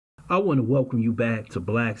I want to welcome you back to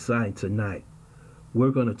Black Side tonight.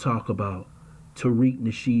 We're going to talk about Tariq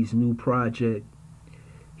Nasheed's new project,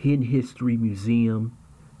 Hidden History Museum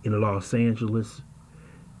in Los Angeles.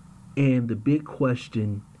 And the big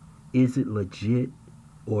question, is it legit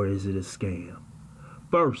or is it a scam?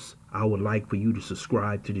 First, I would like for you to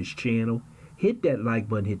subscribe to this channel, hit that like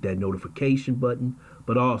button, hit that notification button,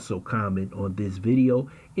 but also comment on this video.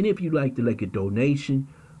 And if you'd like to make a donation,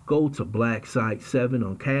 go to Black Site 7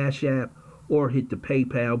 on Cash App or hit the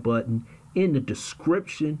PayPal button in the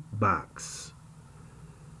description box.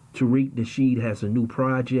 Tariq Nasheed has a new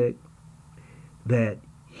project that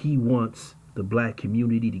he wants the black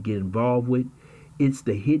community to get involved with. It's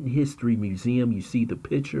the Hidden History Museum. You see the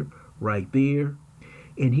picture right there.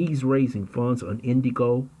 And he's raising funds on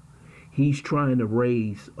Indigo. He's trying to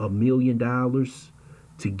raise $1 million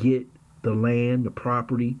to get the land, the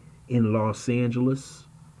property in Los Angeles.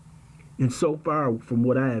 And so far, from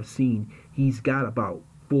what I have seen, he's got about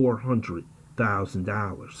 $400,000.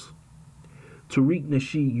 Tariq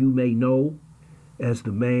Nasheed, you may know as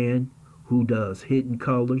the man who does Hidden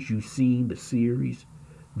Colors. You've seen the series.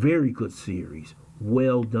 Very good series.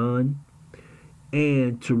 Well done.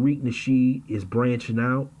 And Tariq Nasheed is branching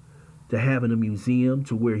out to having a museum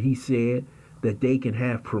to where he said that they can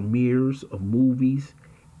have premieres of movies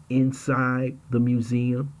inside the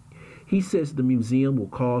museum. He says the museum will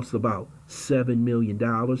cost about $7 million,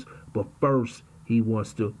 but first he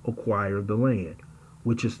wants to acquire the land,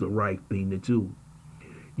 which is the right thing to do.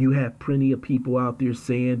 You have plenty of people out there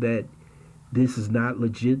saying that this is not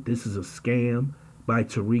legit, this is a scam by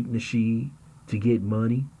Tariq Nasheed to get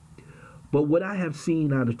money. But what I have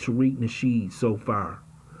seen out of Tariq Nasheed so far,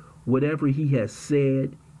 whatever he has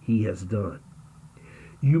said, he has done.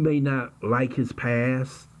 You may not like his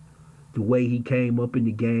past, the way he came up in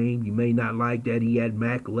the game. You may not like that he had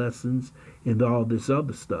Mac lessons and all this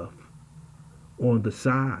other stuff on the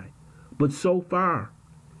side. But so far,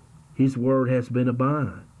 his word has been a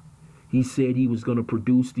bond. He said he was going to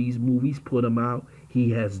produce these movies, put them out. He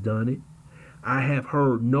has done it. I have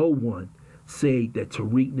heard no one say that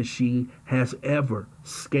Tariq Nasheed has ever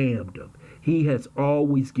scammed him. He has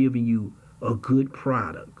always given you a good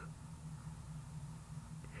product.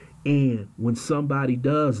 And when somebody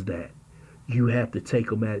does that, you have to take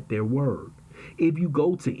them at their word. If you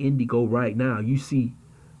go to Indigo right now, you see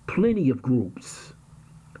plenty of groups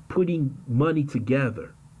putting money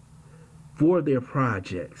together for their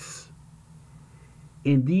projects.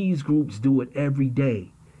 And these groups do it every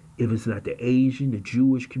day. If it's not the Asian, the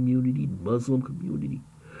Jewish community, the Muslim community.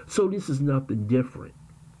 So this is nothing different.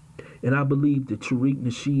 And I believe that Tariq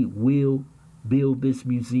Nasheed will build this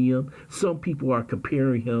museum. Some people are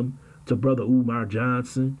comparing him to Brother Umar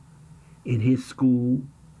Johnson in his school,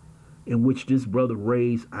 in which this brother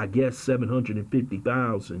raised, I guess,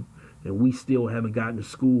 $750,000, and we still haven't gotten to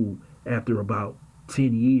school after about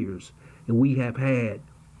 10 years. And we have had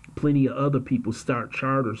plenty of other people start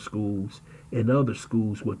charter schools and other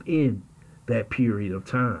schools within that period of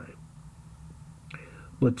time.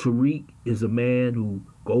 But Tariq is a man who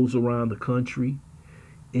goes around the country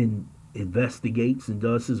and investigates and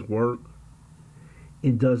does his work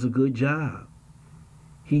and does a good job.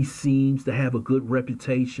 He seems to have a good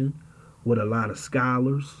reputation with a lot of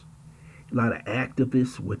scholars, a lot of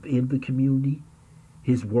activists within the community.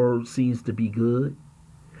 His word seems to be good.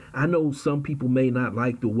 I know some people may not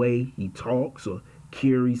like the way he talks or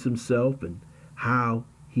carries himself and how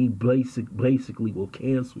he basically will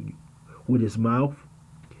cancel you with his mouth.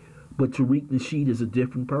 But Tariq Nasheed is a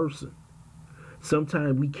different person.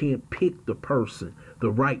 Sometimes we can't pick the person, the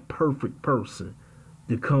right perfect person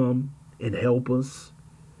to come and help us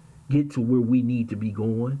get to where we need to be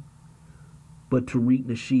going. But Tariq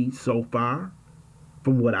Nasheed so far,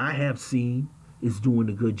 from what I have seen, is doing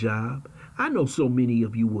a good job. I know so many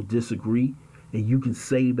of you will disagree, and you can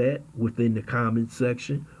say that within the comment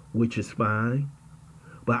section, which is fine.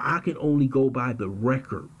 But I can only go by the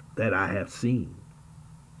record that I have seen.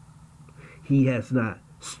 He has not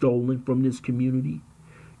stolen from this community.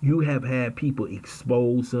 You have had people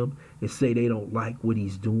expose him and say they don't like what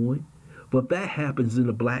he's doing. But that happens in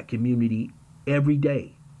the black community every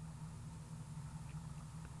day.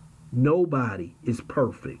 Nobody is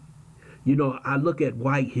perfect. You know, I look at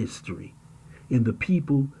white history and the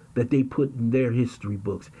people that they put in their history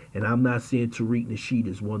books, and I'm not saying Tariq Nasheed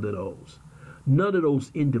is one of those. None of those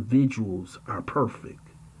individuals are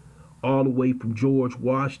perfect, all the way from George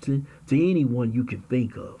Washington to anyone you can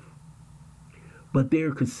think of. But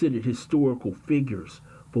they're considered historical figures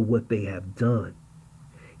for what they have done,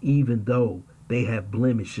 even though they have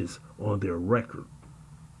blemishes on their record.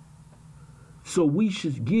 So we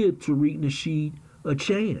should give Tariq Nasheed a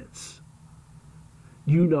chance.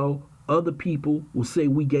 You know, other people will say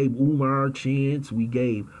we gave Umar a chance, we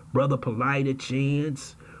gave Brother Polite a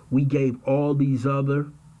chance, we gave all these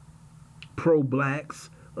other pro-blacks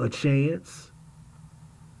a chance.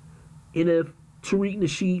 And if Tariq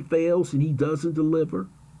Nasheed fails and he doesn't deliver,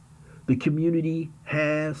 the community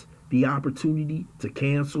has the opportunity to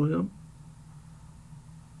cancel him.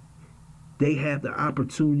 They have the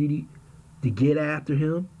opportunity to get after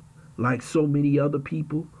him like so many other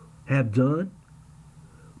people have done.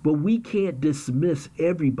 But we can't dismiss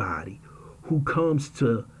everybody who comes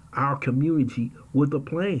to our community with a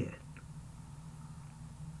plan.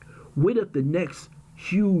 What if the next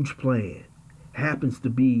huge plan happens to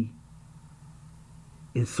be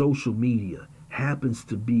in social media, happens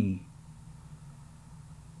to be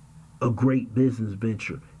a great business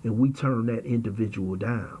venture, and we turn that individual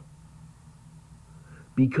down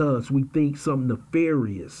because we think something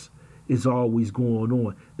nefarious is always going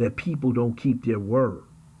on, that people don't keep their word?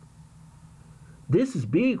 This is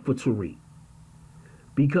big for Tariq,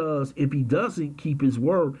 because if he doesn't keep his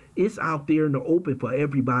word, it's out there in the open for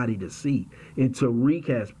everybody to see. And Tariq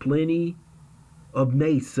has plenty of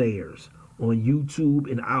naysayers on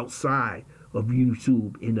YouTube and outside of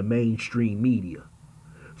YouTube in the mainstream media.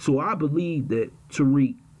 So I believe that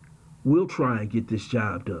Tariq will try and get this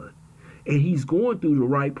job done. And he's going through the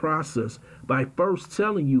right process by first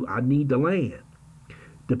telling you, I need the land.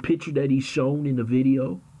 The picture that he's shown in the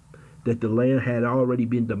video, that the land had already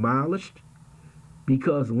been demolished,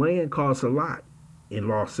 because land costs a lot in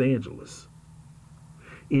Los Angeles.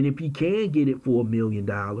 And if he can get it for $1 million,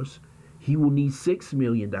 he will need $6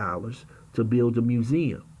 million to build a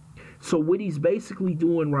museum. So what he's basically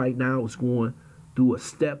doing right now is going through a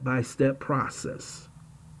step-by-step process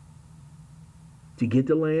to get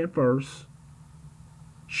the land first,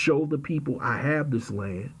 show the people I have this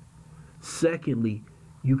land. Secondly,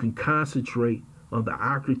 you can concentrate on the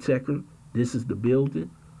architecture. This is the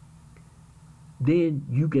building. Then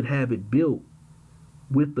you can have it built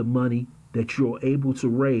with the money that you're able to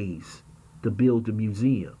raise to build the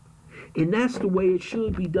museum. And that's the way it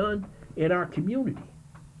should be done in our community.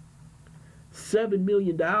 $7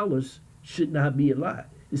 million should not be a lot.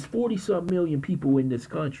 There's 40-some million people in this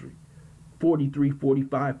country. 43,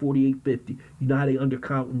 45, 48, 50. You know how they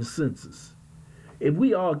undercounting the census. If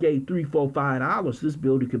we all gave $3, $4, $5, this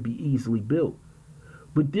building could be easily built.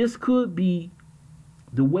 But this could be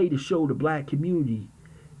the way to show the black community,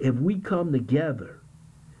 if we come together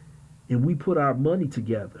and we put our money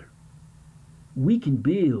together, we can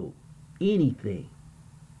build anything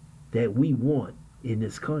that we want in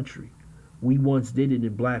this country. We once did it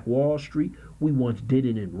in Black Wall Street. We once did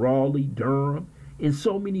it in Raleigh, Durham, and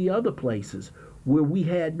so many other places where we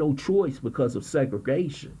had no choice because of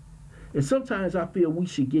segregation. And sometimes I feel we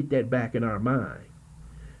should get that back in our mind,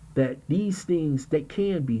 that these things that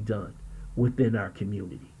can be done within our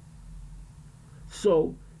community.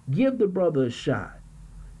 So give the brother a shot.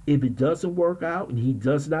 If it doesn't work out and he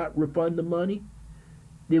does not refund the money,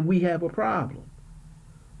 then we have a problem.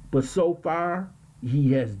 But so far,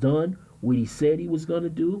 he has done what he said he was going to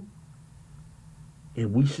do,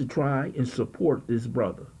 and we should try and support this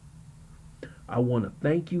brother. I want to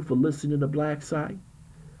thank you for listening to Black Site.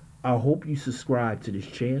 I hope you subscribe to this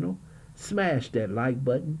channel, smash that like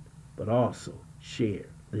button, but also share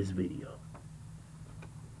this video.